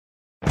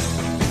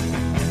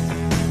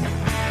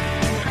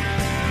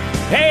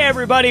Hey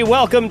everybody,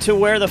 welcome to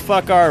Where the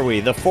Fuck Are We,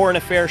 the foreign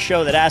affairs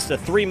show that asks the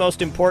three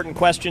most important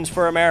questions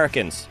for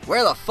Americans.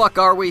 Where the fuck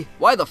are we?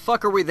 Why the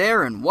fuck are we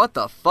there? And what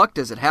the fuck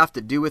does it have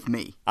to do with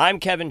me? I'm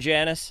Kevin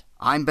Janis.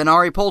 I'm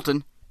Benari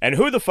Polton. And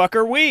who the fuck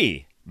are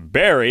we?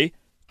 Barry,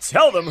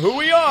 tell them who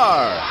we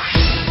are!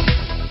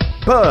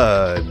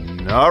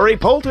 Benari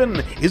Polton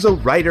is a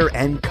writer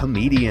and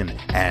comedian,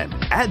 an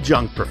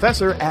adjunct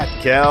professor at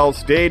Cal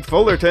State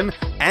Fullerton,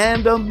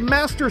 and a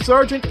master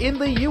sergeant in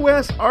the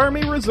U.S.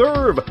 Army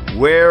Reserve,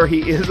 where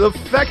he is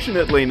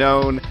affectionately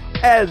known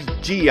as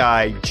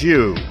G.I.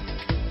 Jew.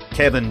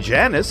 Kevin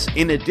Janis,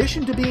 in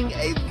addition to being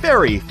a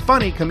very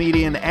funny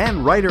comedian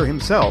and writer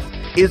himself,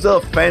 is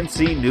a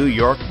fancy New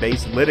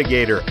York-based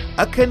litigator,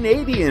 a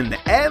Canadian,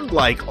 and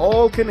like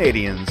all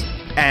Canadians,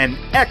 an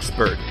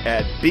expert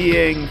at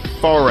being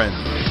foreign.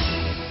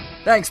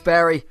 Thanks,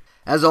 Barry.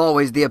 As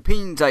always, the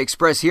opinions I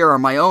express here are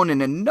my own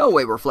and in no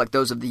way reflect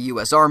those of the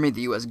U.S. Army,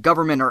 the U.S.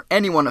 government, or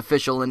anyone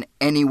official in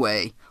any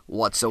way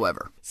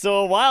whatsoever. So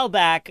a while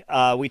back,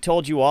 we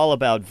told you all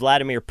about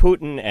Vladimir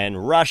Putin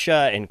and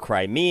Russia and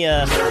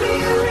Crimea.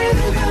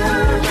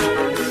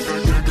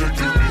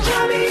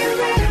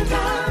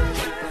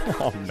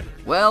 Oh, man.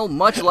 Well,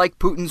 much like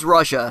Putin's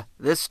Russia,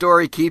 this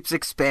story keeps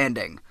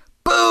expanding.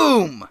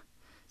 Boom!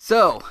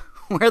 So,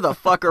 where the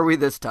fuck are we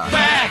this time?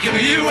 Back in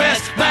the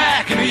U.S.,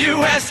 back in the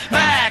U.S.,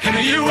 back in the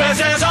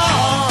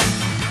USSR.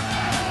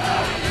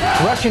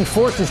 Russian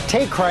forces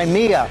take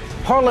Crimea.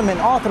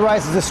 Parliament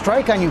authorizes a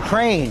strike on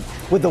Ukraine.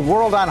 With the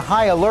world on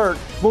high alert,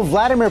 will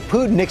Vladimir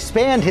Putin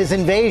expand his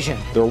invasion?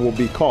 There will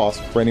be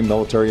costs for any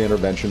military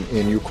intervention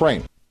in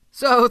Ukraine.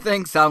 So,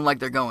 things sound like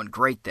they're going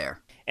great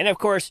there. And of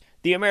course,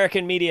 the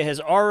American media has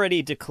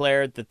already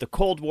declared that the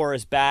Cold War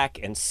is back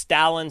and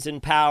Stalin's in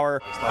power.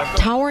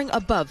 Towering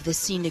above the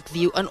scenic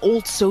view, an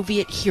old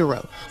Soviet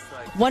hero,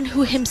 one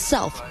who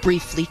himself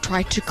briefly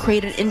tried to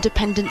create an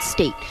independent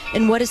state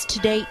in what is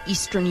today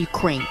eastern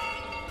Ukraine.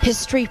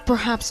 History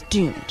perhaps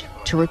doomed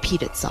to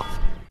repeat itself.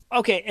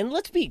 Okay, and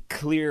let's be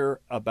clear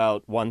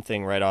about one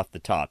thing right off the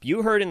top.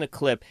 You heard in the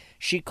clip,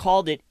 she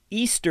called it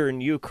Eastern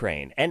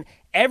Ukraine, and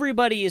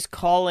everybody is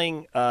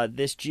calling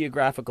this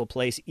geographical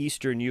place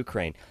Eastern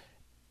Ukraine.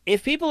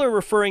 If people are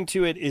referring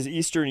to it as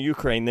Eastern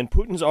Ukraine, then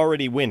Putin's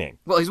already winning.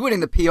 Well, he's winning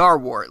the PR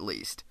war at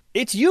least.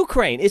 It's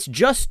Ukraine. It's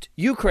just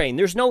Ukraine.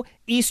 There's no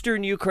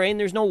Eastern Ukraine.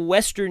 There's no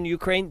Western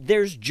Ukraine.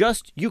 There's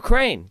just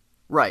Ukraine.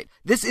 Right.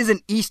 This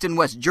isn't East and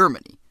West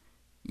Germany.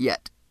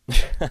 Yet.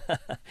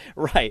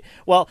 Right.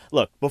 Well,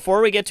 look,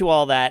 before we get to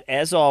all that,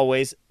 as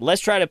always,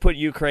 let's try to put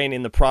Ukraine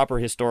in the proper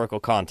historical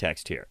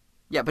context here.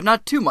 Yeah, but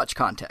not too much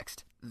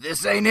context.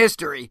 This ain't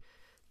history.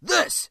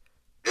 This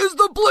is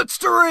the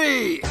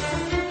Blitztery!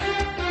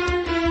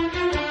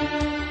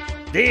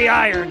 The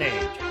Iron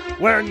Age,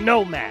 where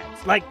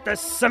nomads like the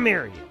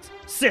Cimmerians,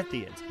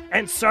 Scythians,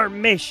 and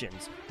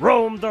Sarmatians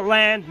roamed the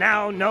land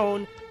now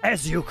known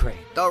as Ukraine.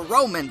 The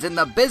Romans in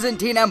the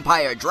Byzantine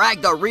Empire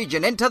dragged the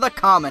region into the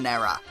Common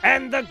Era.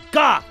 And the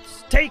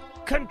Goths take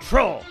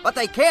control. But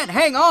they can't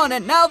hang on,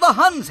 and now the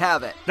Huns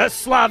have it. The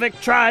Slavic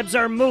tribes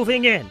are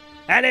moving in,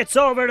 and it's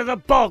over to the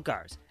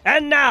Bulgars,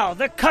 and now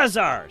the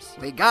Khazars.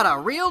 We got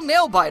a real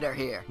nail-biter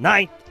here.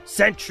 9th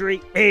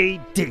century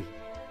A.D.,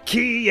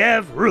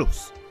 Kiev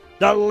Rus,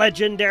 the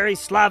legendary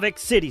Slavic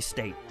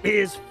city-state,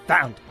 is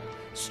founded,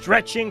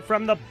 stretching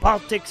from the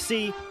Baltic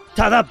Sea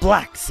to the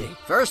Black Sea.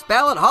 First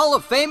ballot Hall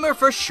of Famer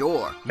for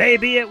sure.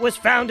 Maybe it was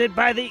founded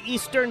by the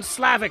Eastern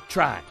Slavic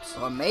tribes.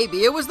 Or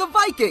maybe it was the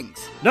Vikings.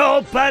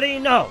 Nobody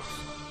knows.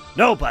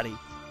 Nobody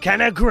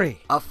can agree.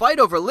 A fight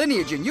over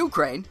lineage in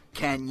Ukraine.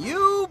 Can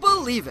you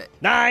believe it?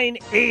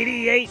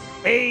 988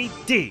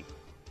 A.D.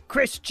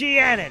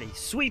 Christianity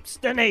sweeps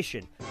the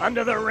nation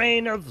under the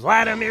reign of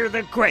Vladimir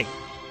the Great.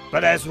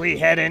 But as we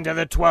head into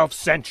the 12th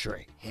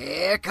century,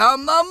 here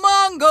come the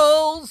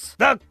Mongols!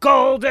 The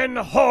Golden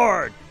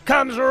Horde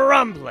comes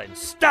rumbling,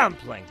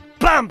 stumbling,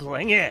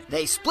 bumbling in.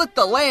 They split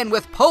the land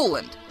with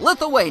Poland,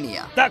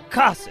 Lithuania, the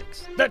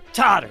Cossacks, the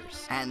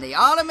Tatars, and the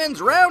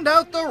Ottomans round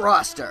out the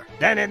roster.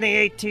 Then in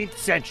the 18th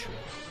century,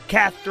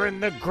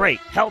 Catherine the Great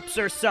helps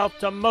herself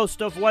to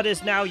most of what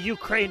is now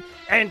Ukraine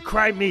and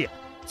Crimea,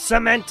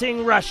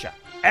 cementing Russia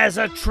as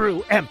a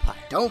true empire.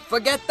 Don't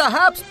forget the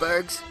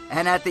Habsburgs.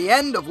 And at the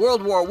end of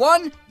World War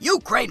I,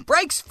 Ukraine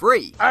breaks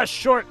free. A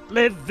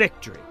short-lived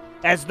victory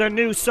as the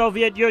new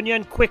Soviet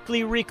Union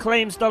quickly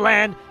reclaims the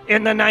land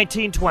in the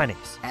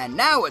 1920s. And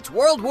now it's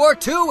World War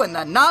II and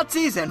the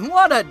Nazis, and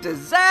what a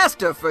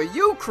disaster for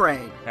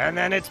Ukraine. And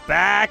then it's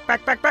back to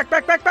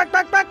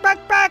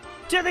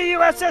the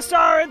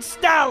USSR and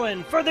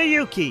Stalin for the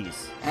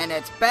Ukis. And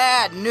it's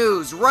bad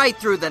news right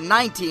through the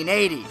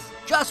 1980s.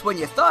 Just when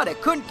you thought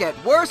it couldn't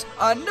get worse,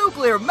 a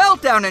nuclear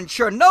meltdown in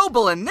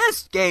Chernobyl and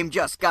this game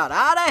just got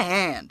out of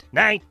hand.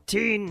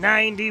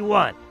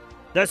 1991.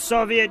 The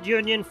Soviet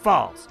Union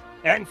falls,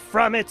 and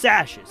from its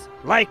ashes,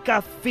 like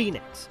a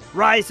phoenix,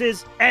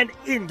 rises an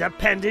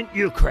independent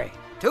Ukraine.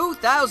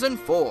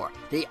 2004.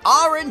 The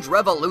Orange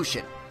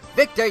Revolution.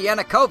 Viktor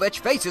Yanukovych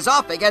faces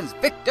off against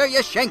Viktor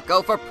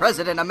Yushchenko for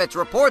president amidst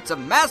reports of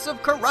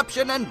massive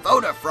corruption and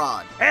voter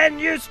fraud. And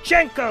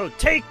Yushchenko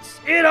takes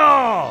it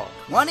all.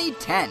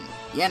 2010,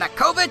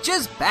 Yanukovych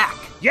is back.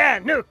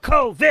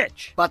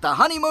 Yanukovych. But the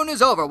honeymoon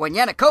is over when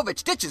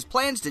Yanukovych ditches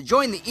plans to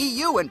join the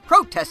EU and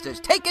protesters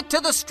take it to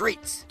the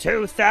streets.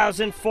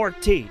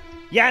 2014,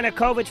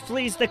 Yanukovych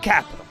flees the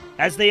capital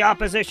as the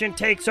opposition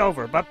takes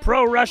over, but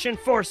pro-Russian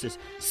forces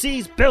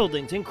seize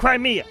buildings in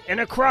Crimea and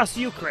across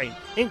Ukraine,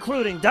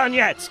 including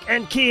Donetsk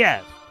and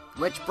Kiev.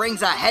 Which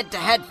brings a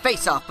head-to-head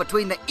face-off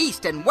between the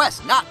East and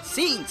West not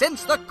seen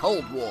since the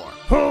Cold War.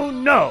 Who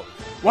knows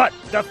what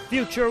the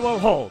future will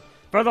hold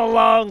for the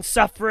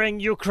long-suffering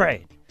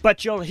Ukraine?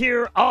 But you'll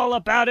hear all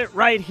about it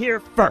right here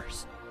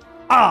first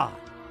on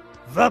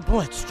The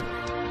Blitzstream.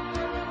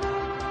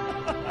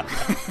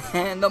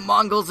 And the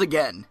Mongols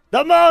again.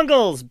 The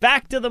Mongols!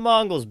 Back to the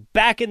Mongols.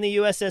 Back in the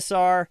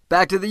USSR.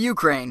 Back to the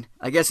Ukraine.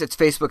 I guess its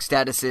Facebook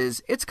status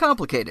is, it's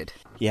complicated.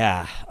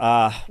 Yeah.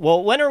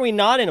 Well, when are we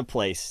not in a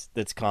place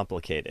that's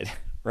complicated?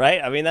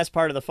 Right? I mean, that's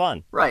part of the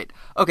fun. Right.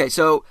 Okay,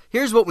 so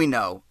here's what we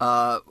know.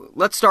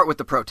 Let's start with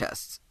the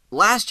protests.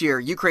 Last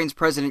year, Ukraine's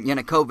President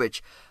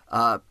Yanukovych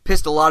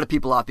pissed a lot of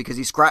people off because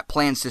he scrapped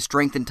plans to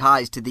strengthen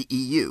ties to the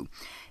EU.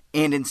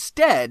 And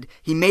instead,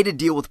 he made a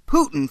deal with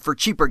Putin for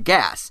cheaper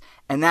gas,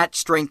 and that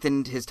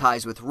strengthened his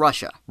ties with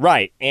Russia.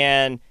 Right.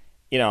 And,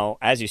 you know,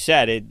 as you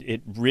said,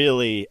 it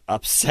really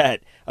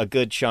upset a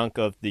good chunk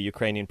of the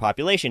Ukrainian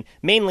population,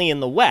 mainly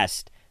in the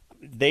West.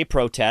 They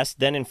protest.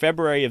 Then in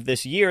February of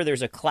this year,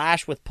 there's a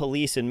clash with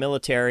police and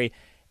military,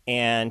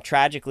 and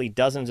tragically,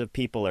 dozens of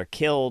people are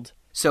killed.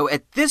 So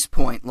at this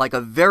point, like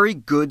a very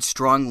good,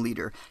 strong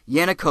leader,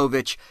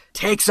 Yanukovych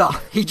takes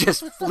off. He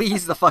just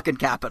flees the fucking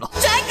capital.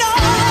 Take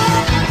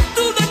off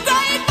to the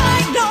great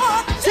white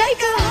north.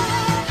 Take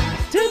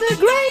off to the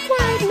great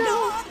white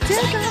north.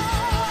 Take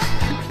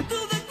off to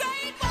the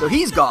great white. So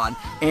he's gone,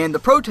 and the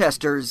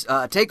protesters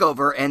take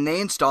over, and they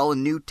install a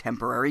new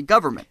temporary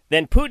government.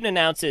 Then Putin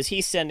announces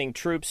he's sending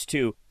troops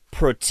to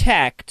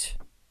protect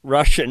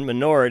Russian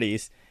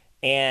minorities,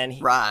 and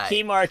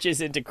he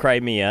marches into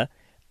Crimea.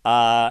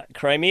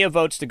 Crimea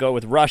votes to go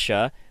with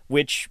Russia,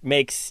 which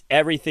makes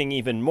everything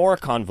even more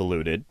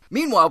convoluted.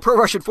 Meanwhile,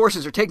 pro-Russian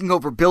forces are taking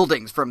over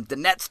buildings from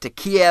Donetsk to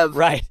Kiev.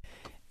 Right.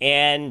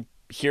 And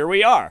here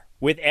we are,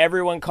 with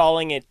everyone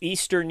calling it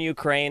Eastern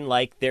Ukraine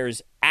like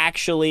there's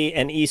actually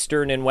an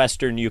Eastern and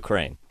Western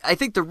Ukraine. I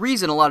think the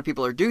reason a lot of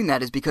people are doing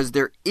that is because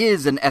there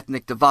is an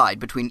ethnic divide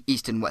between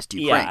East and West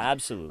Ukraine. Yeah,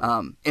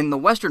 absolutely. In the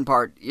western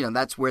part,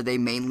 that's where they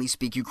mainly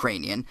speak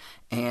Ukrainian,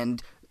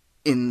 and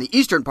in the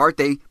eastern part,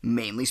 they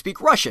mainly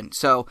speak Russian.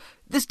 So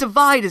this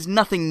divide is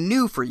nothing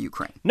new for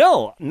Ukraine.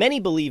 No, many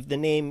believe the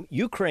name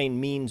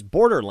Ukraine means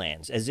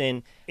borderlands, as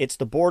in it's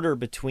the border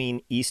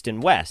between East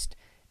and West.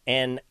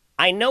 And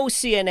I know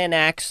CNN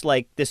acts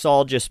like this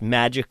all just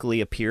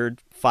magically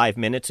appeared 5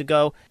 minutes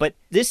ago, but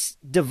this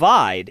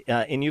divide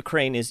in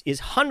Ukraine is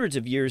hundreds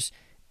of years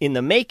in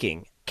the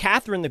making.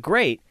 Catherine the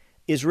Great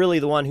is really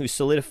the one who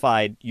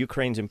solidified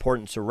Ukraine's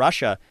importance to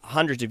Russia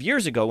hundreds of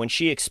years ago when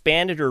she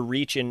expanded her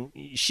reach, and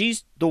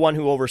she's the one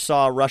who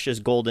oversaw Russia's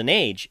golden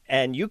age.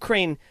 And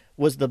Ukraine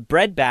was the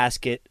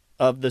breadbasket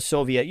of the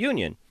Soviet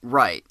Union.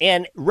 Right.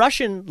 And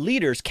Russian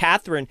leaders,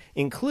 Catherine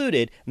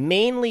included,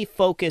 mainly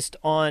focused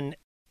on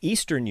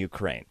Eastern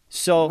Ukraine.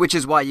 So, which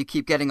is why you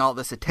keep getting all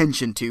this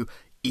attention to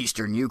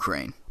Eastern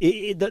Ukraine.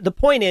 The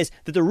point is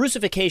that the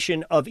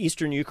Russification of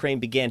Eastern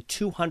Ukraine began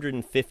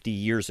 250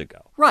 years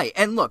ago. Right,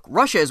 and look,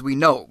 Russia as we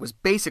know it was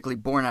basically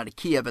born out of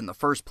Kiev in the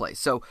first place,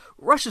 so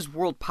Russia's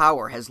world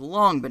power has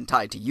long been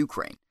tied to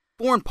Ukraine.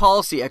 Foreign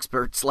policy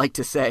experts like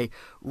to say,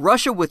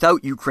 Russia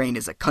without Ukraine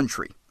is a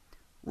country.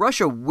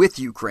 Russia with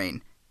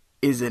Ukraine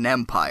is an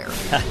empire.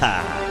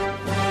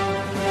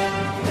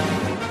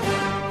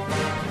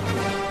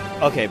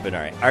 Okay,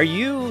 Bernard, are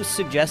you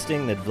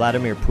suggesting that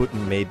Vladimir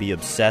Putin may be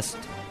obsessed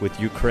with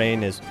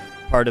Ukraine as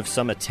part of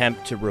some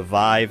attempt to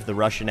revive the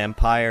Russian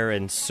Empire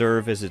and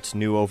serve as its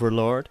new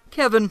overlord?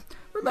 Kevin,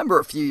 remember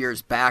a few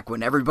years back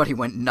when everybody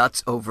went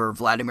nuts over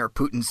Vladimir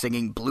Putin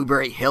singing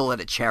Blueberry Hill at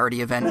a charity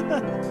event?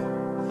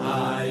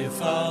 I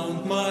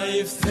found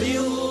my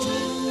thrill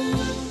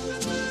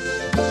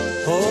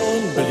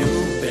on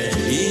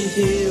Blueberry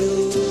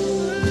Hill.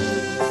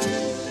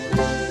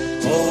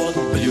 On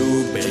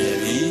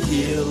Blueberry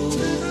Hill.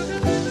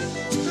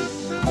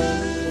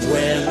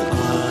 When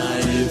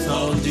I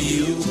found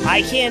you.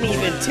 I can't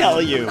even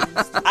tell you.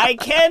 I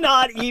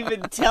cannot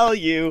even tell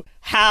you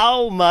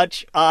how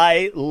much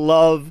I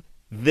love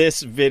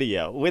this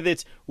video with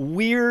its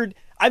weird,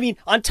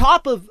 on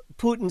top of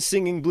Putin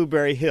singing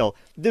Blueberry Hill,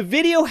 the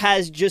video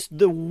has just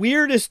the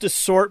weirdest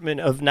assortment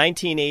of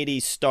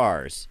 1980s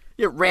stars.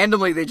 Yeah,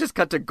 randomly they just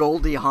cut to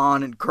Goldie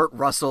Hawn and Kurt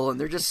Russell, and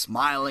they're just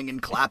smiling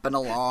and clapping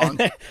along.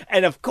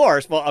 And of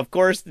course,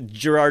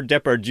 Gerard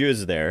Depardieu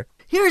is there.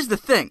 Here's the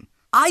thing.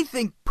 I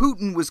think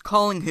Putin was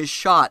calling his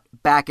shot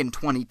back in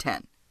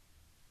 2010.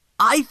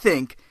 I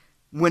think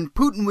when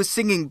Putin was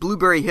singing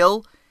Blueberry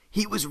Hill,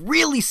 he was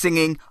really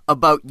singing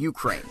about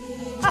Ukraine.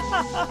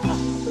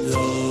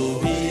 Though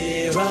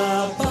we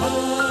we're apart,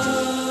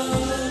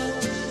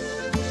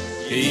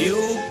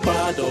 you're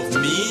part of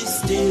me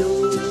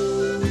still.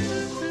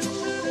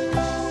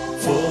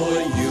 For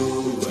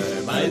you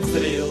were my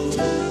thrill.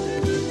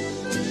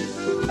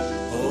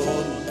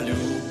 On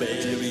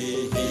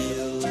Blueberry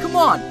Hill. Come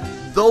on.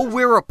 Though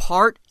we're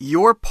apart,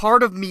 you're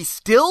part of me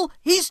still?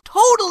 He's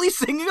totally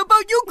singing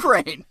about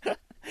Ukraine.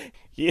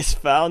 He's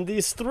found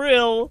this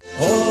thrill.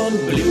 On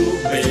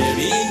Blueberry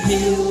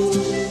Hill.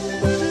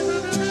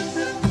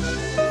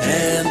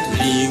 And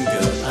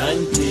linger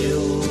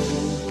until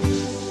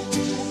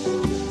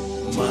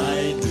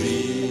my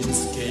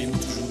dreams came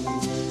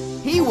true.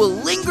 He will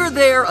linger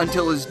there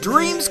until his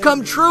dreams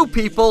come true,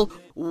 people.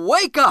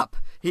 Wake up!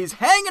 He's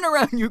hanging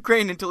around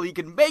Ukraine until he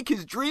can make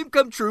his dream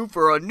come true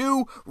for a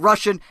new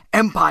Russian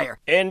empire.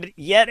 And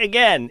yet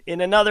again,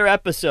 in another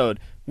episode,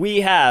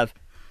 we have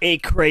a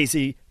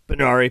crazy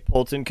Benari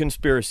Polton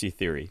conspiracy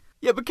theory.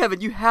 Yeah, but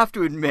Kevin, you have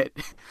to admit,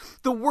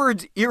 the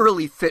words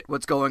eerily fit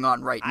what's going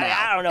on right now.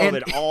 I don't know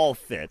if it all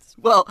fits.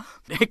 Well,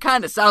 it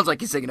kind of sounds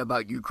like he's singing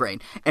about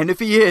Ukraine. And if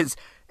he is,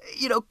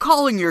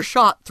 calling your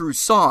shot through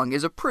song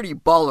is a pretty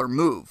baller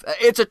move.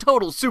 It's a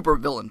total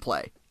supervillain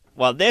play.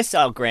 Well, this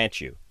I'll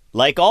grant you.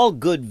 Like all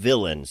good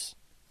villains,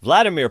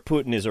 Vladimir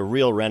Putin is a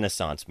real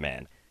Renaissance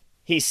man.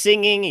 He's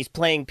singing, he's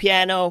playing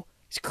piano,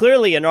 he's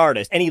clearly an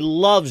artist, and he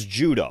loves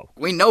judo.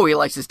 We know he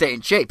likes to stay in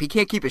shape. He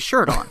can't keep his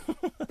shirt on.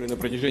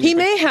 He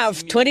may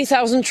have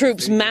 20,000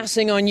 troops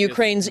massing on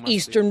Ukraine's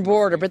eastern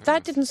border, but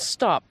that didn't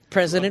stop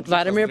President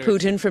Vladimir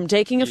Putin from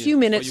taking a few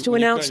minutes to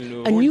announce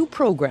a new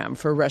program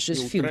for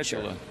Russia's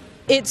future.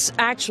 It's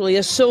actually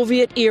a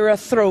Soviet-era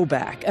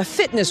throwback, a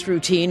fitness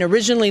routine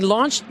originally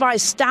launched by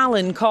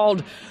Stalin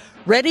called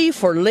Ready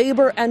for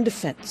Labor and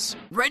Defense.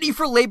 Ready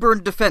for labor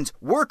and defense.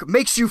 Work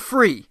makes you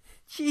free.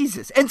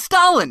 Jesus. And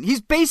Stalin. He's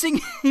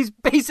basing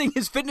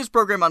his fitness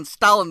program on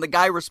Stalin, the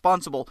guy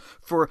responsible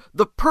for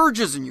the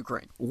purges in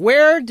Ukraine.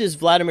 Where does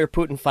Vladimir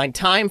Putin find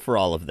time for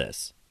all of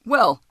this?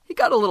 Well, he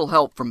got a little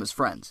help from his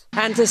friends.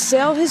 And to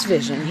sell his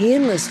vision, he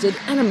enlisted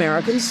an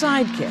American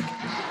sidekick,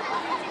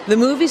 the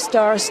movie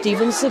star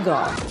Steven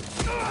Seagal.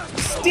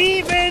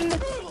 Steven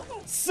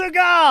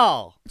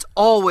Seagal! It's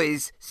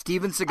always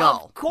Steven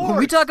Seagal. Of course. When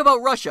we talk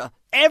about Russia,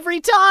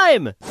 every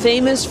time.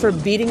 Famous for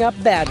beating up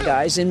bad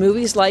guys in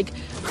movies like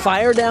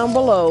Fire Down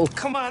Below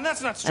Come on,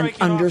 that's not and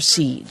striking Under off.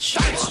 Siege.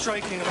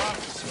 Striking it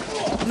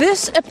off.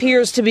 This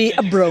appears to be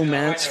a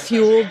bromance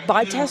fueled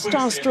by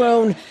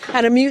testosterone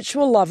and a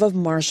mutual love of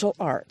martial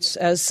arts,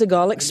 as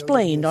Seagal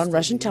explained on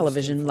Russian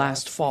television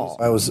last fall.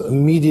 I was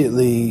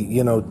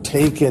immediately,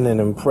 taken and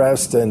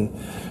impressed and,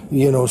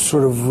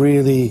 sort of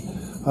really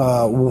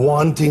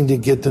wanting to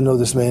get to know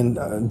this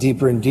man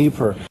deeper and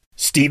deeper.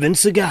 Steven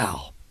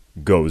Seagal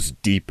goes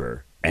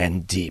deeper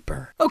and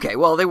deeper. Okay,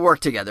 well, they work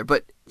together,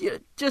 but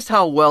just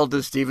how well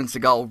does Steven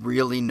Seagal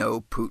really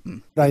know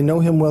Putin? I know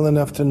him well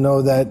enough to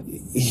know that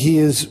he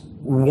is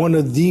one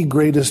of the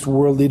greatest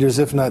world leaders,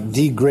 if not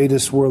the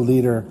greatest world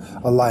leader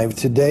alive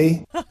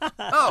today.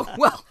 Oh,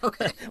 well,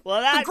 okay.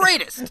 Well, the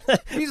greatest.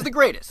 He's the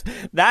greatest.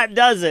 That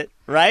does it,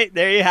 right?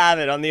 There you have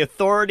it. On the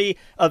authority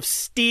of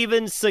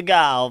Steven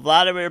Seagal,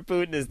 Vladimir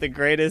Putin is the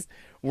greatest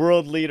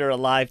world leader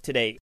alive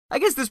today. I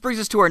guess this brings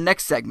us to our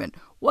next segment.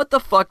 What the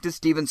fuck does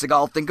Steven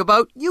Seagal think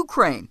about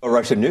Ukraine? A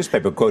Russian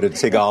newspaper quoted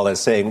Seagal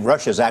as saying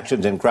Russia's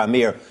actions in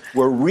Crimea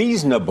were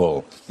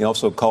reasonable. He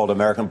also called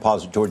American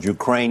policy towards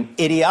Ukraine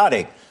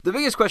idiotic. The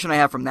biggest question I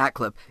have from that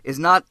clip is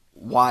not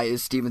why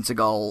is Steven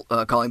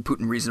Seagal calling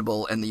Putin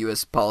reasonable and the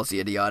U.S. policy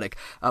idiotic.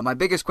 My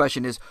biggest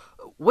question is,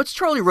 what's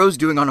Charlie Rose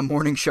doing on a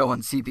morning show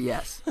on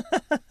CBS?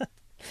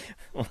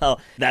 Well,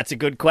 that's a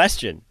good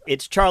question.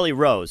 It's Charlie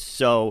Rose,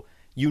 so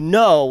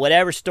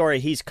whatever story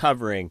he's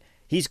covering,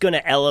 he's going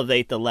to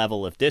elevate the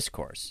level of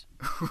discourse.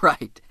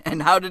 Right.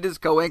 And how did his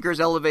co-anchors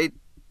elevate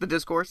the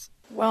discourse?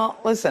 Well,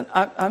 listen,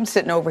 I'm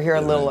sitting over here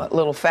a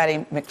little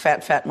fatty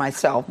McFat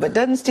myself, but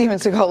doesn't Steven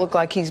Seagal look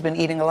like he's been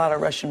eating a lot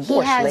of Russian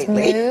borscht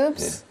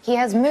lately? He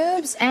has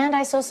moves, and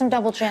I saw some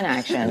double chin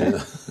action.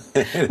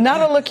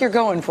 Not a look you're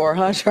going for,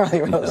 huh,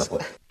 Charlie Rose? No.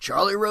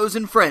 Charlie Rose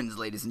and friends,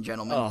 ladies and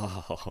gentlemen.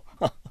 Oh.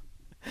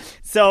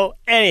 So,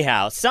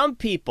 anyhow, some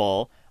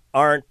people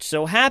aren't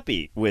so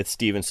happy with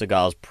Steven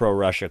Seagal's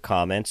pro-Russia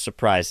comments,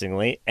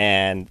 surprisingly,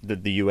 and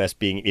the U.S.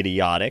 being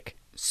idiotic.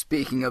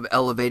 Speaking of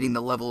elevating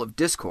the level of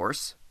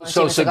discourse.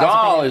 So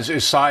Seagal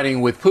is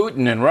siding with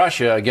Putin and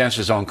Russia against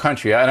his own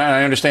country.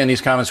 I understand these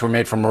comments were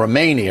made from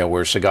Romania,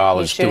 where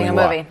Seagal is doing shooting a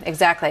movie.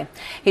 Exactly.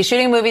 He's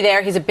shooting a movie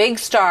there. He's a big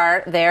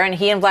star there, and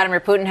he and Vladimir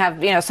Putin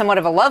have, somewhat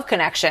of a love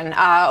connection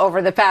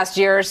over the past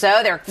year or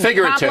so. They're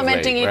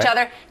complimenting each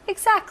other.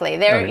 Exactly.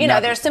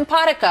 They're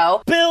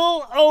simpatico.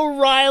 Bill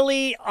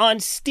O'Reilly on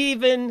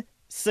Steven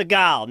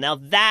Seagal. Now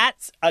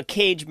that's a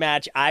cage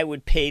match I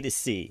would pay to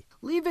see.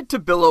 Leave it to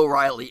Bill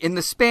O'Reilly. In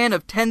the span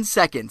of 10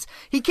 seconds,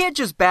 he can't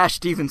just bash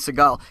Steven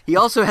Seagal. He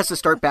also has to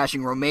start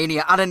bashing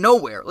Romania out of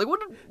nowhere. Like,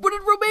 what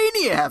did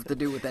Romania have to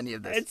do with any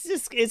of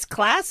this? It's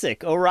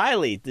classic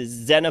O'Reilly. The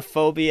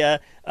xenophobia,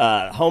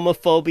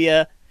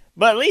 homophobia.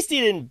 But at least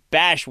he didn't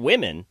bash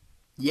women.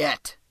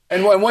 Yet.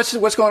 And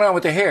what's going on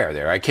with the hair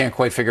there? I can't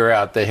quite figure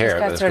out the hair.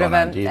 He's got sort of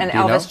an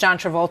Elvis John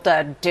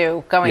Travolta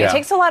do going. Yeah. It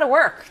takes a lot of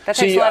work. That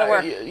takes a lot of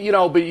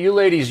work. But you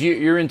ladies,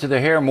 you're into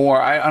the hair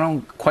more. I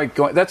don't quite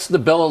go. That's the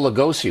Bela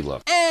Lugosi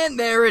look. And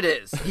there it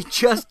is. He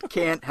just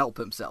can't help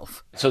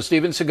himself. So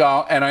Steven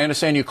Seagal, and I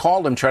understand you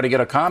called him, tried to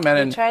get a comment.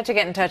 And tried to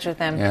get in touch with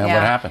him. Yeah,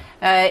 what happened?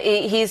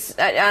 He's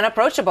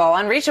unapproachable,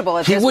 unreachable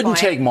at this point. He wouldn't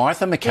take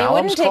Martha McCallum's call? He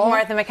wouldn't take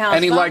Martha McCallum's call.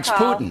 And he likes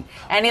Putin.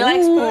 And he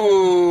likes Putin.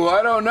 Ooh,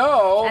 I don't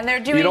know. And they're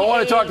doing you don't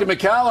want to talk to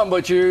McCallum,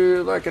 but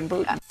you're liking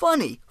Putin.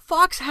 Funny.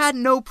 Fox had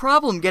no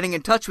problem getting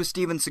in touch with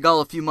Steven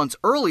Seagal a few months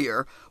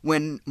earlier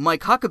when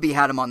Mike Huckabee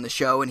had him on the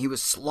show and he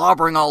was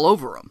slobbering all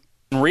over him.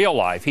 In real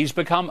life, he's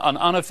become an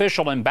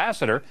unofficial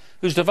ambassador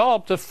who's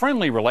developed a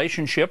friendly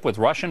relationship with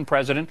Russian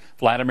President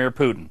Vladimir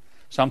Putin,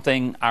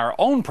 something our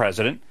own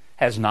president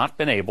has not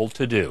been able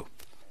to do.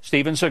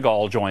 Steven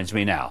Seagal joins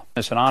me now.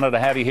 It's an honor to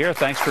have you here.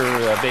 Thanks for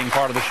being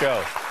part of the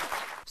show.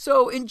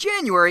 So in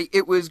January,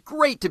 it was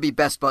great to be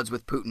best buds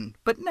with Putin,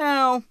 but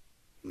now,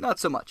 not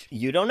so much.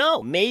 You don't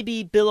know.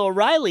 Maybe Bill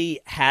O'Reilly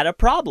had a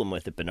problem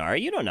with it,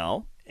 Bernard. You don't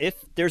know.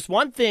 If there's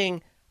one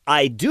thing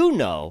I do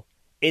know,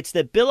 it's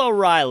that Bill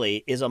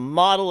O'Reilly is a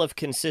model of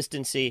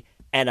consistency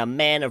and a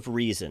man of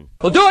reason.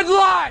 We'll do it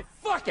live.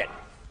 Fuck it.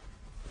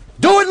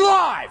 Do it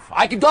live.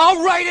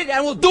 I'll write it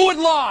and we'll do it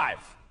live.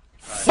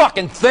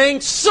 Fucking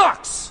thing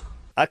sucks.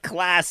 A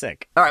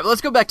classic. All right, well,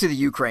 let's go back to the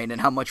Ukraine and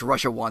how much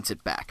Russia wants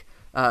it back.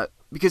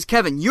 Because,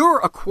 Kevin, you're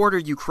a quarter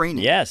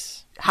Ukrainian.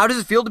 Yes. How does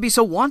it feel to be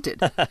so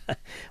wanted?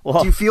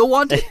 Well, do you feel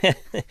wanted?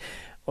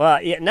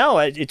 Well, yeah, no,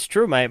 it's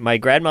true. My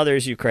grandmother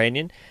is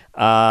Ukrainian.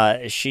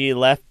 She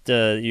left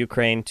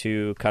Ukraine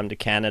to come to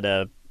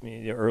Canada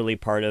in the early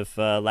part of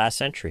last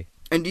century.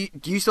 And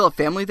do you still have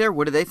family there?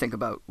 What do they think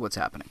about what's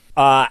happening?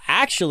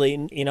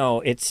 Actually,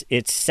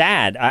 it's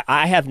sad.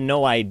 I have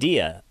no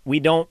idea. We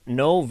don't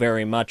know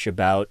very much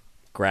about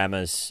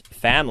Grandma's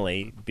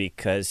family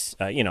because,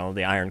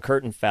 the Iron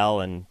Curtain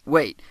fell and...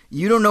 Wait,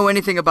 you don't know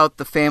anything about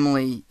the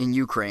family in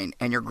Ukraine,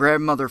 and your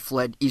grandmother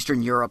fled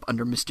Eastern Europe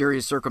under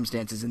mysterious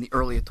circumstances in the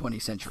early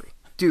 20th century.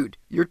 Dude,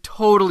 you're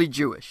totally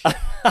Jewish.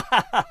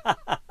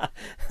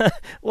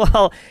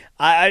 Well,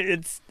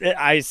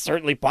 it's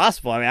certainly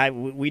possible. I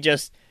mean, we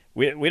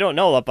don't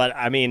know, but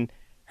I mean,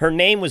 her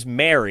name was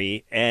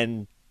Mary,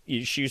 and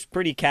she was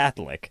pretty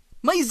Catholic.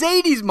 My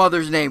Zadie's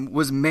mother's name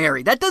was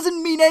Mary. That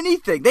doesn't mean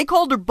anything. They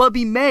called her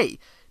Bubby May.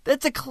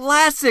 That's a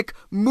classic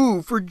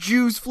move for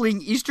Jews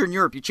fleeing Eastern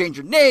Europe. You change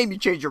your name, you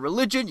change your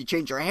religion, you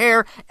change your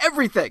hair,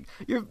 everything.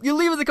 You're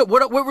leaving the...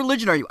 What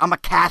religion are you? I'm a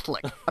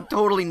Catholic. I'm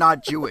totally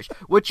not Jewish.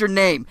 What's your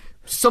name?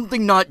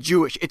 Something not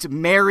Jewish. It's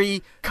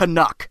Mary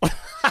Canuck.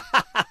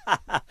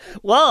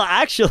 Well,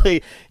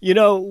 actually,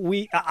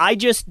 I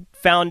just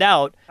found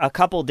out a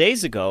couple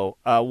days ago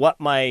what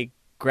my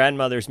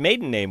grandmother's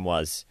maiden name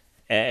was.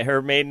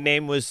 Her maiden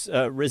name was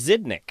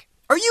Rezidnik.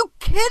 Are you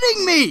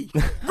kidding me?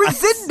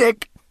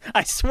 Rezidnik?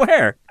 I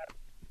swear.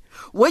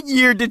 What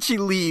year did she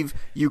leave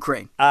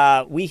Ukraine?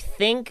 We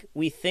think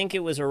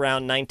it was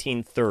around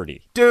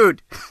 1930.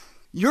 Dude,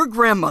 your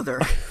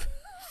grandmother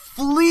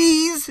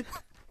flees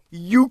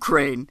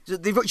Ukraine.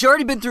 She's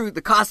already been through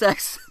the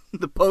Cossacks,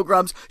 the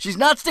pogroms. She's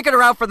not sticking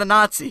around for the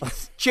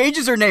Nazis.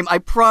 Changes her name, I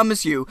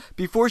promise you.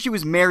 Before she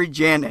was Mary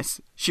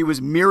Janice, she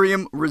was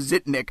Miriam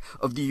Rezidnik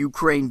of the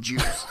Ukraine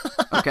Jews.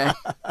 Okay?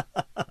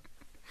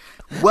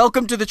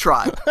 Welcome to the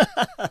tribe.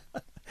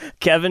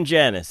 Kevin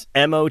Janis,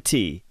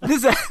 M.O.T.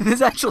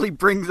 This actually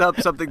brings up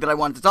something that I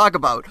wanted to talk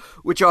about,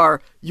 which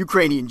are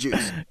Ukrainian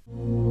Jews.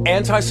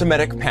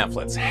 Anti-Semitic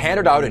pamphlets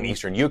handed out in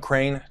eastern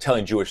Ukraine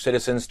telling Jewish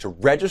citizens to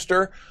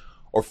register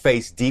or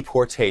face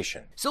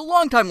deportation. So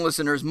longtime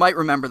listeners might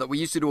remember that we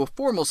used to do a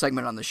formal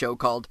segment on the show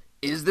called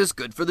Is This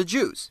Good for the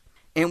Jews?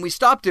 And we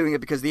stopped doing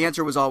it because the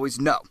answer was always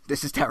no,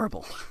 this is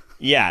terrible.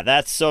 Yeah,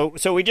 that's so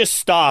we just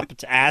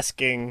stopped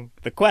asking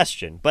the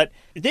question. But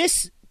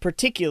this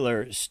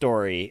particular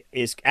story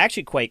is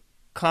actually quite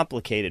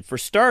complicated. For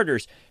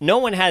starters, no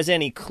one has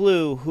any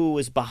clue who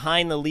was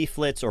behind the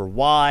leaflets or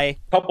why.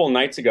 A couple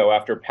nights ago,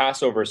 after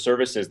Passover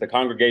services, the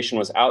congregation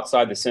was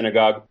outside the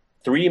synagogue.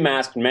 3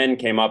 masked men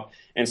came up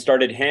and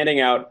started handing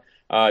out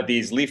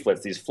these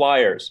leaflets, these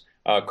flyers,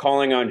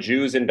 calling on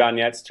Jews in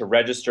Donetsk to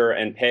register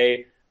and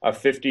pay a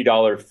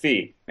 $50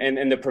 fee.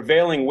 And the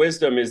prevailing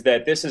wisdom is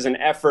that this is an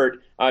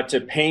effort to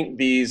paint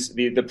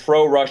the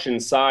pro-Russian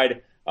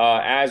side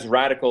as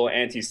radical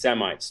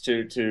anti-Semites,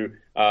 to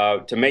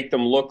make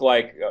them look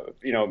like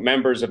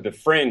members of the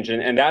fringe,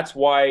 and that's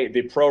why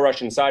the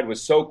pro-Russian side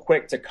was so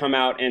quick to come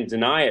out and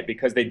deny it,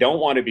 because they don't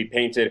want to be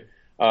painted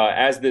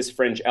as this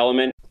fringe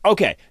element.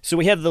 Okay, so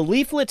we have the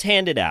leaflets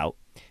handed out.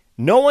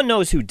 No one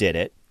knows who did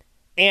it,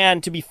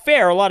 and to be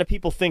fair, a lot of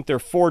people think they're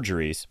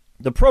forgeries.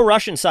 The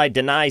pro-Russian side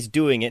denies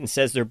doing it and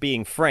says they're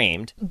being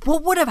framed.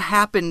 What would have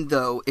happened,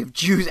 though, if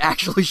Jews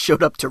actually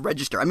showed up to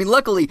register? I mean,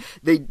 luckily,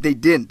 they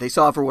didn't. They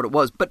saw it for what it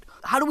was. But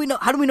how do we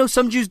know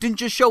some Jews didn't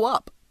just show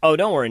up? Oh,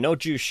 don't worry. No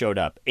Jews showed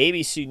up.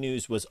 ABC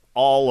News was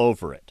all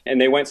over it.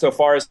 And they went so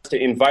far as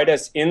to invite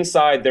us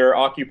inside their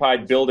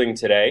occupied building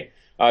today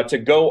to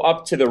go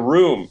up to the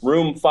room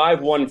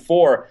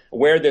 514,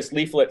 where this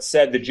leaflet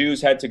said the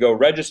Jews had to go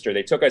register.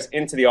 They took us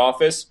into the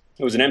office.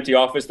 It was an empty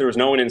office. There was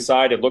no one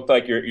inside. It looked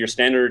like your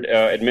standard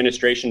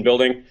administration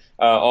building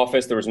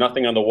office. There was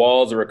nothing on the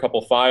walls. There were a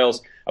couple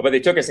files. But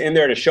they took us in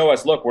there to show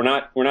us, look, we're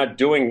not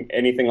doing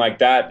anything like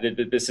that.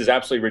 This is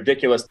absolutely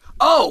ridiculous.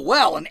 Oh,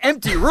 well, an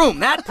empty room.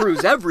 That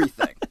proves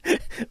everything.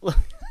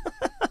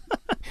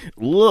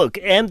 Look,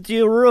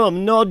 empty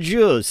room, no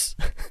Jews.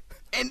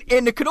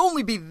 And it could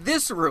only be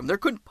this room. There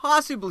couldn't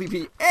possibly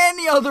be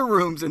any other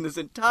rooms in this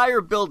entire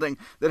building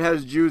that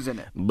has Jews in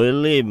it.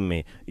 Believe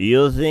me,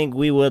 you think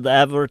we would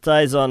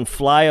advertise on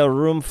flyer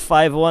room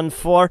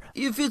 514?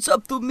 If it's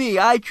up to me,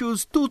 I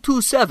choose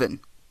 227.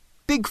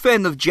 Big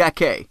fan of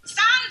Jack A.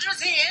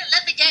 Sandra's here,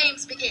 let the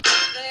games begin.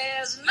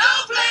 There's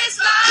no place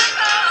like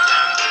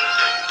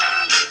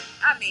home.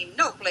 I mean,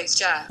 no place,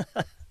 child.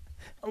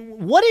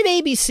 What did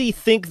ABC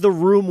think the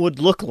room would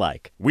look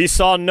like? We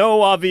saw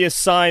no obvious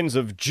signs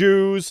of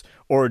Jews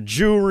or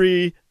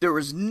Jewry. There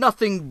was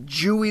nothing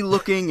Jewy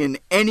looking in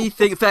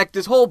anything. In fact,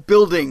 this whole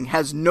building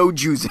has no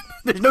Jews in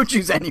it. There's no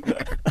Jews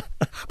anywhere.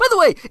 By the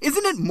way,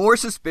 isn't it more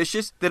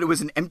suspicious that it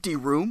was an empty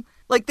room?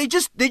 Like, they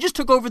just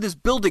took over this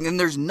building and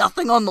there's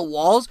nothing on the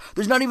walls?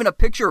 There's not even a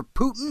picture of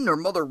Putin or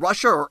Mother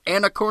Russia or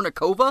Anna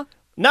Kournikova?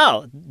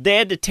 No, they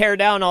had to tear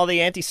down all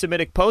the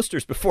anti-Semitic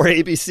posters before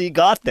ABC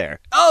got there.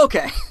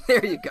 Okay,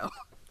 there you go.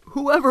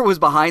 Whoever was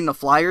behind the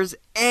flyers,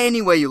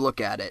 any way you look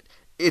at it,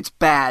 it's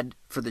bad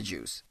for the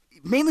Jews.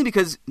 Mainly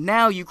because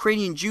now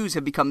Ukrainian Jews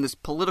have become this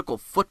political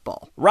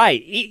football.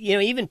 Right.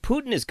 Even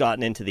Putin has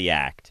gotten into the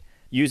act,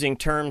 using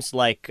terms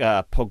like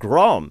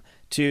pogrom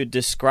to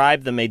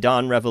describe the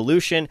Maidan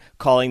Revolution,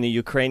 calling the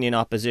Ukrainian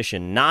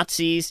opposition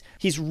Nazis.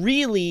 He's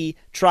really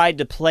tried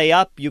to play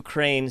up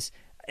Ukraine's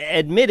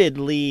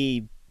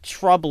admittedly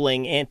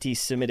troubling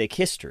anti-Semitic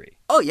history.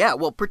 Oh, yeah.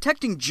 Well,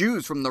 protecting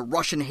Jews from the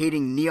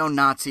Russian-hating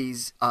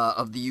neo-Nazis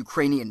of the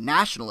Ukrainian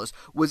nationalists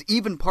was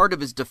even part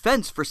of his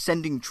defense for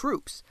sending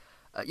troops.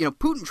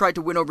 Putin tried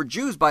to win over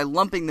Jews by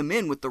lumping them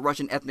in with the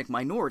Russian ethnic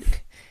minority.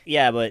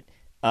 Yeah, but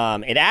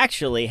it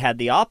actually had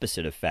the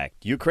opposite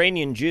effect.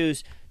 Ukrainian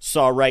Jews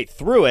saw right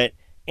through it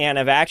and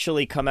have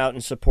actually come out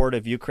in support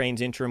of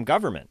Ukraine's interim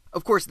government.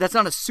 Of course, that's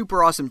not a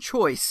super awesome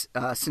choice,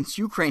 since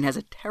Ukraine has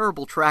a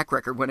terrible track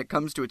record when it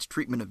comes to its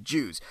treatment of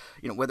Jews.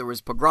 Whether it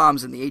was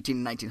pogroms in the 1800s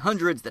and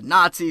 1900s, the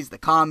Nazis, the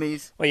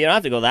commies. Well, you don't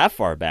have to go that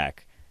far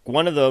back.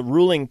 One of the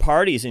ruling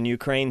parties in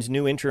Ukraine's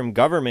new interim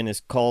government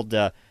is called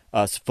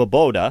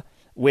Svoboda,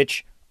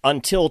 which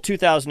until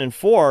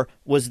 2004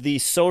 was the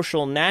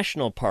Social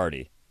National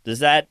Party. Does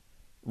that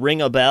ring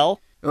a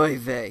bell? Oy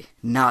vey,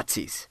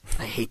 Nazis.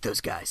 I hate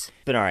those guys.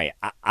 But all right,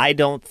 I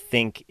don't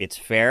think it's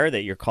fair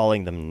that you're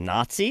calling them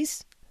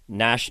Nazis,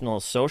 National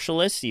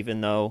Socialists,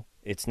 even though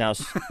it's now...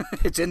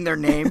 It's in their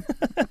name.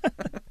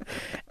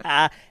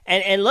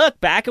 And look,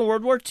 back in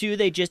World War II,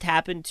 they just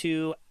happened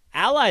to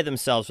ally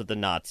themselves with the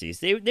Nazis.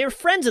 They were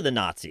friends of the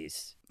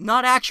Nazis.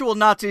 Not actual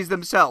Nazis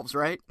themselves,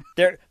 right?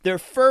 They're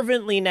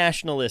fervently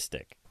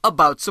nationalistic.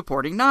 About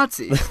supporting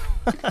Nazis.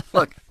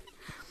 Look,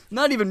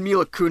 not even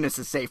Mila Kunis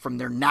is safe from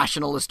their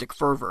nationalistic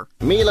fervor.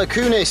 Mila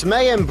Kunis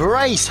may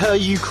embrace her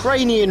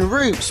Ukrainian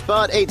roots,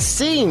 but it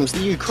seems the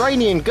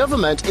Ukrainian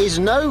government is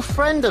no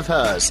friend of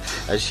hers,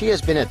 as she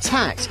has been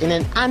attacked in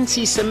an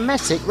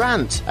anti-Semitic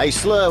rant. A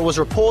slur was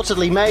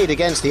reportedly made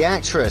against the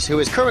actress, who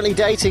is currently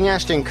dating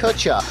Ashton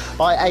Kutcher,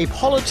 by a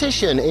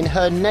politician in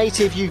her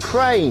native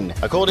Ukraine.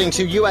 According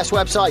to US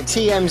website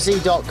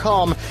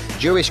TMZ.com,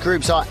 Jewish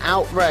groups are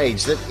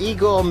outraged that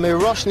Igor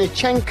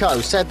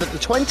Miroshnichenko said that the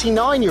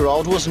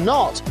 29-year-old was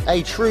not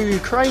a true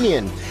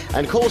Ukrainian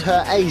and called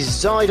her a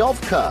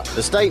Zaidovka.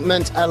 The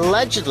statement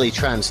allegedly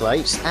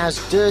translates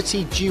as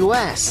dirty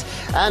Jewess,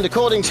 and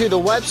according to the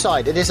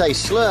website, it is a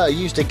slur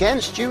used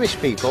against Jewish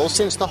people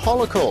since the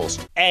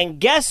Holocaust. And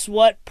guess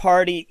what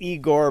party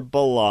Igor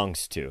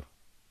belongs to?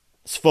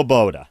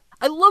 Svoboda.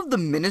 I love the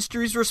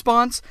ministry's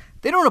response.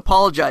 They don't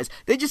apologize.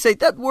 They just say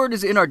that word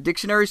is in our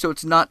dictionary, so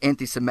it's not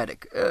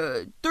anti-Semitic.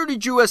 Dirty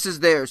Jewess is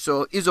there,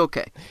 so it's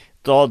okay.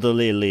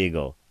 Totally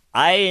legal.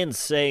 I ain't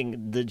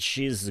saying that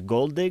she's a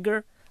gold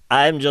digger.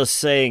 I'm just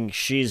saying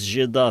she's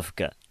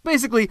Zhidovka.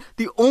 Basically,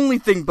 the only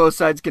thing both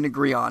sides can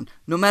agree on,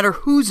 no matter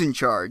who's in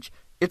charge,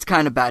 it's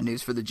kind of bad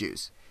news for the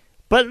Jews.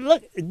 But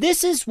look,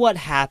 this is what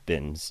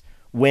happens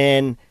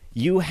when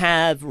you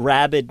have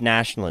rabid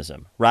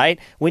nationalism, right?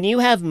 When you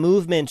have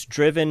movements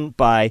driven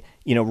by,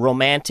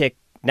 romantic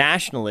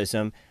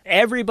nationalism,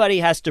 everybody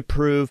has to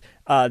prove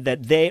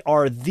that they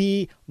are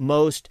the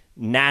most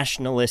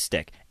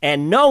nationalistic.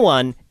 And no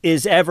one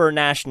is ever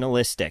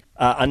nationalistic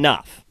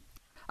enough.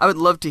 I would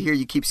love to hear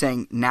you keep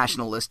saying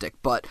nationalistic,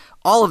 but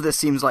all of this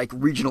seems like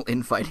regional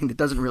infighting that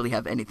doesn't really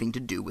have anything to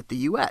do with the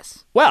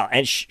U.S. Well,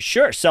 and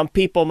sure, some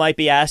people might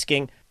be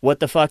asking, what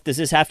the fuck does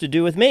this have to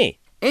do with me?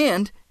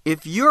 And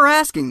if you're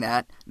asking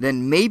that,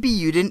 then maybe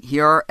you didn't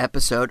hear our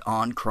episode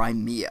on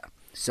Crimea.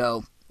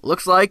 So,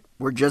 looks like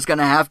we're just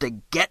gonna have to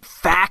get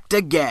fact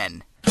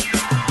again.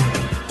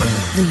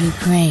 The The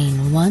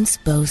Ukraine once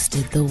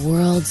boasted the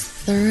world's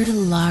third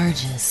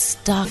largest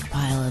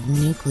stockpile of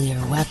nuclear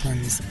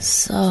weapons,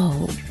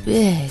 so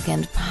big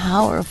and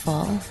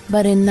powerful.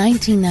 But in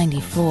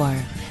 1994,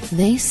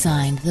 they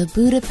signed the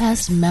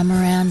Budapest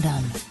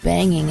Memorandum,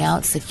 banging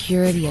out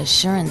security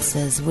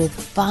assurances with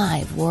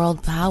 5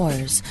 world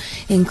powers,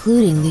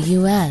 including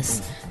the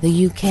US,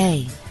 the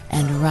UK,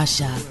 and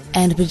Russia.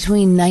 And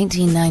between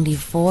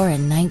 1994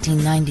 and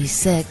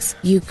 1996,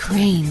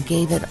 Ukraine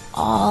gave it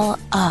all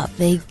up.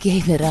 They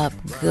gave it up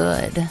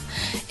good.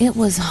 It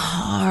was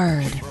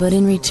hard, but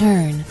in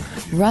return,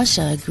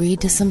 Russia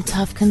agreed to some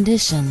tough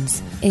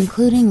conditions,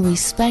 including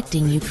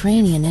respecting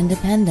Ukrainian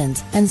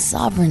independence and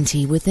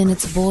sovereignty within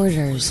its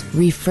borders,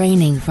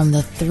 refraining from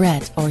the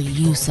threat or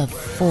use of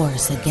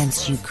force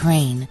against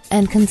Ukraine,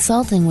 and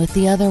consulting with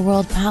the other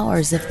world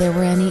powers if there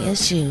were any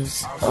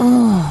issues.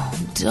 Oh,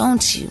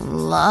 don't you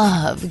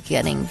love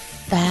getting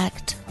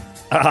fact?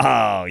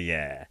 Oh,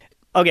 yeah.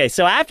 Okay,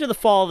 so after the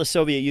fall of the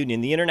Soviet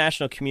Union, the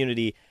international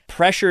community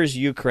pressures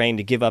Ukraine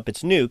to give up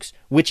its nukes,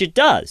 which it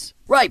does.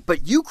 Right,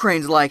 but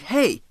Ukraine's like,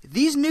 hey,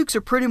 these nukes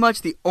are pretty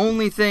much the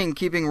only thing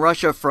keeping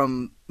Russia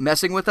from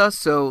messing with us,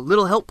 so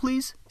little help,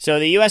 please? So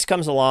the U.S.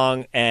 comes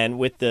along and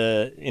with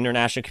the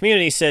international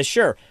community says,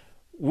 sure,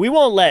 we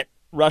won't let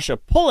Russia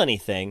pull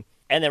anything.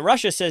 And then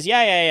Russia says,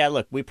 yeah,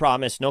 look, we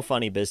promise, no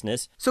funny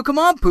business. So come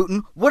on,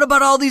 Putin, what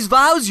about all these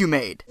vows you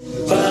made?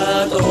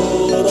 But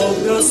all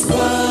of those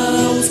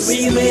vows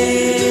we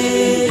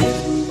made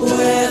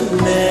were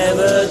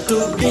never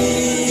to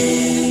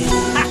be.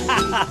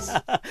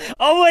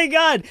 Oh my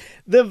God,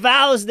 the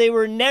vows, they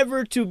were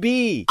never to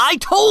be. I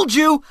told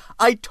you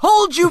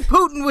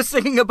Putin was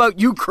singing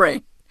about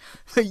Ukraine.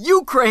 The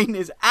Ukraine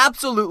is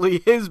absolutely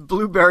his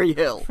Blueberry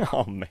Hill.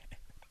 Oh man.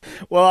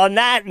 Well, on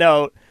that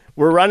note,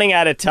 we're running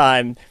out of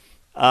time.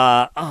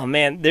 Oh,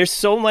 man, there's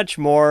so much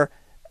more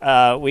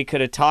we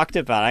could have talked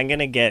about. I'm going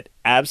to get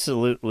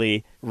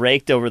absolutely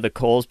raked over the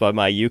coals by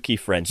my Yuki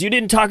friends. You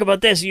didn't talk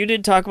about this. You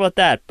didn't talk about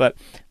that. But,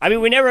 I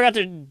mean, we never got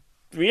to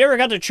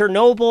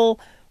Chernobyl.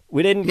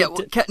 We didn't get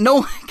to...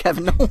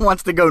 Kevin, no one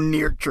wants to go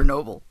near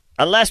Chernobyl.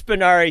 Unless,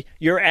 Benari,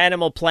 you're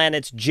Animal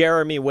Planet's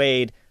Jeremy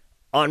Wade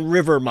on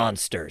River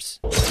Monsters.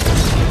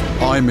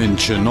 I'm in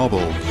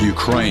Chernobyl,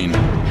 Ukraine,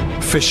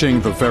 fishing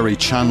the very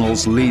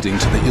channels leading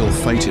to the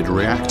ill-fated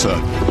reactor,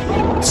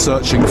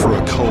 searching for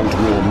a Cold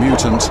War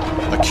mutant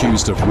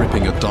accused of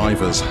ripping a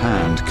diver's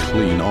hand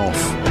clean off.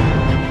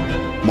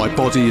 My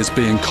body is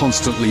being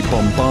constantly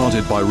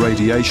bombarded by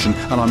radiation,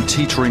 and I'm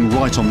teetering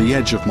right on the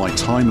edge of my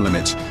time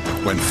limit,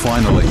 when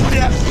finally,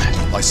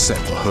 I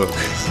set the hook.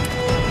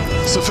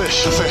 It's a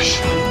fish.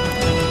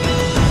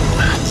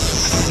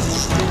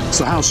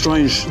 So how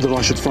strange that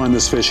I should find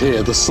this fish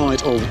here, the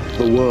site of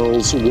the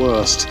world's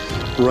worst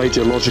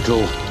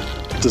radiological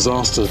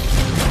disaster.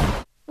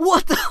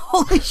 What the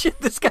holy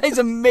shit, this guy's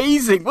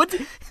amazing.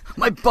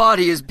 My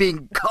body is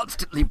being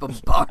constantly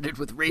bombarded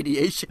with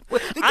radiation.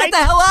 Get the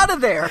hell out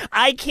of there.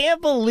 I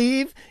can't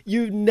believe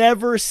you've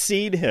never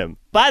seen him.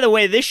 By the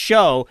way, this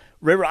show,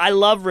 I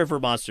love River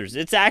Monsters.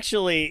 It's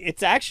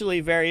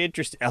actually very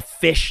interesting. A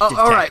fish detective.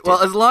 All right,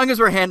 well, as long as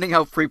we're handing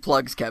out free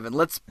plugs, Kevin,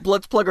 let's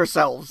plug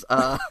ourselves.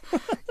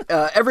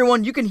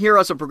 Everyone, you can hear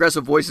us on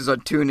Progressive Voices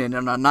on TuneIn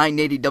and on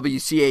 980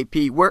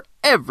 WCAP, where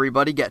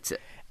everybody gets it.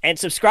 And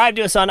subscribe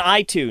to us on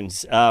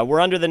iTunes. We're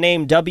under the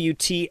name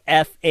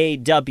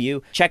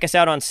WTFAW. Check us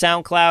out on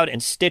SoundCloud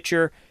and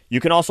Stitcher. You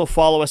can also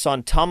follow us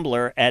on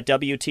Tumblr at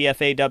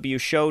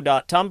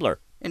WTFAWshow.tumblr.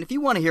 And if you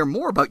want to hear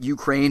more about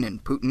Ukraine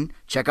and Putin,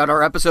 check out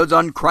our episodes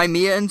on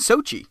Crimea and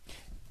Sochi.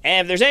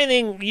 And if there's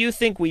anything you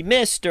think we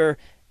missed or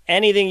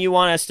anything you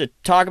want us to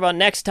talk about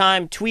next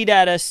time, tweet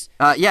at us.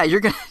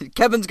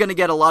 Kevin's going to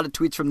get a lot of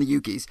tweets from the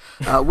Yukis.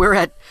 We're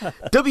at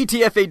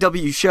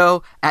WTFAW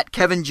Show, at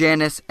Kevin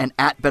Janis, and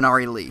at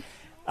Benari Lee.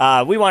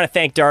 We want to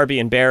thank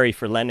Darby and Barry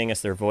for lending us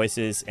their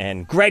voices,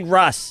 and Greg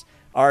Russ,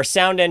 our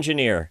sound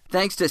engineer.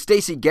 Thanks to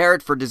Stacey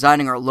Garrett for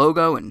designing our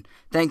logo, and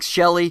thanks,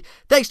 Shelley.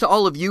 Thanks to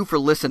all of you for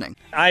listening.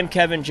 I'm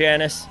Kevin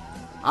Janis.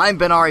 I'm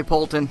Benari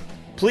Polton.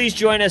 Please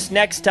join us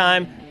next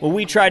time when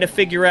we try to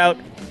figure out,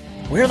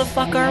 where the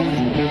fuck are we?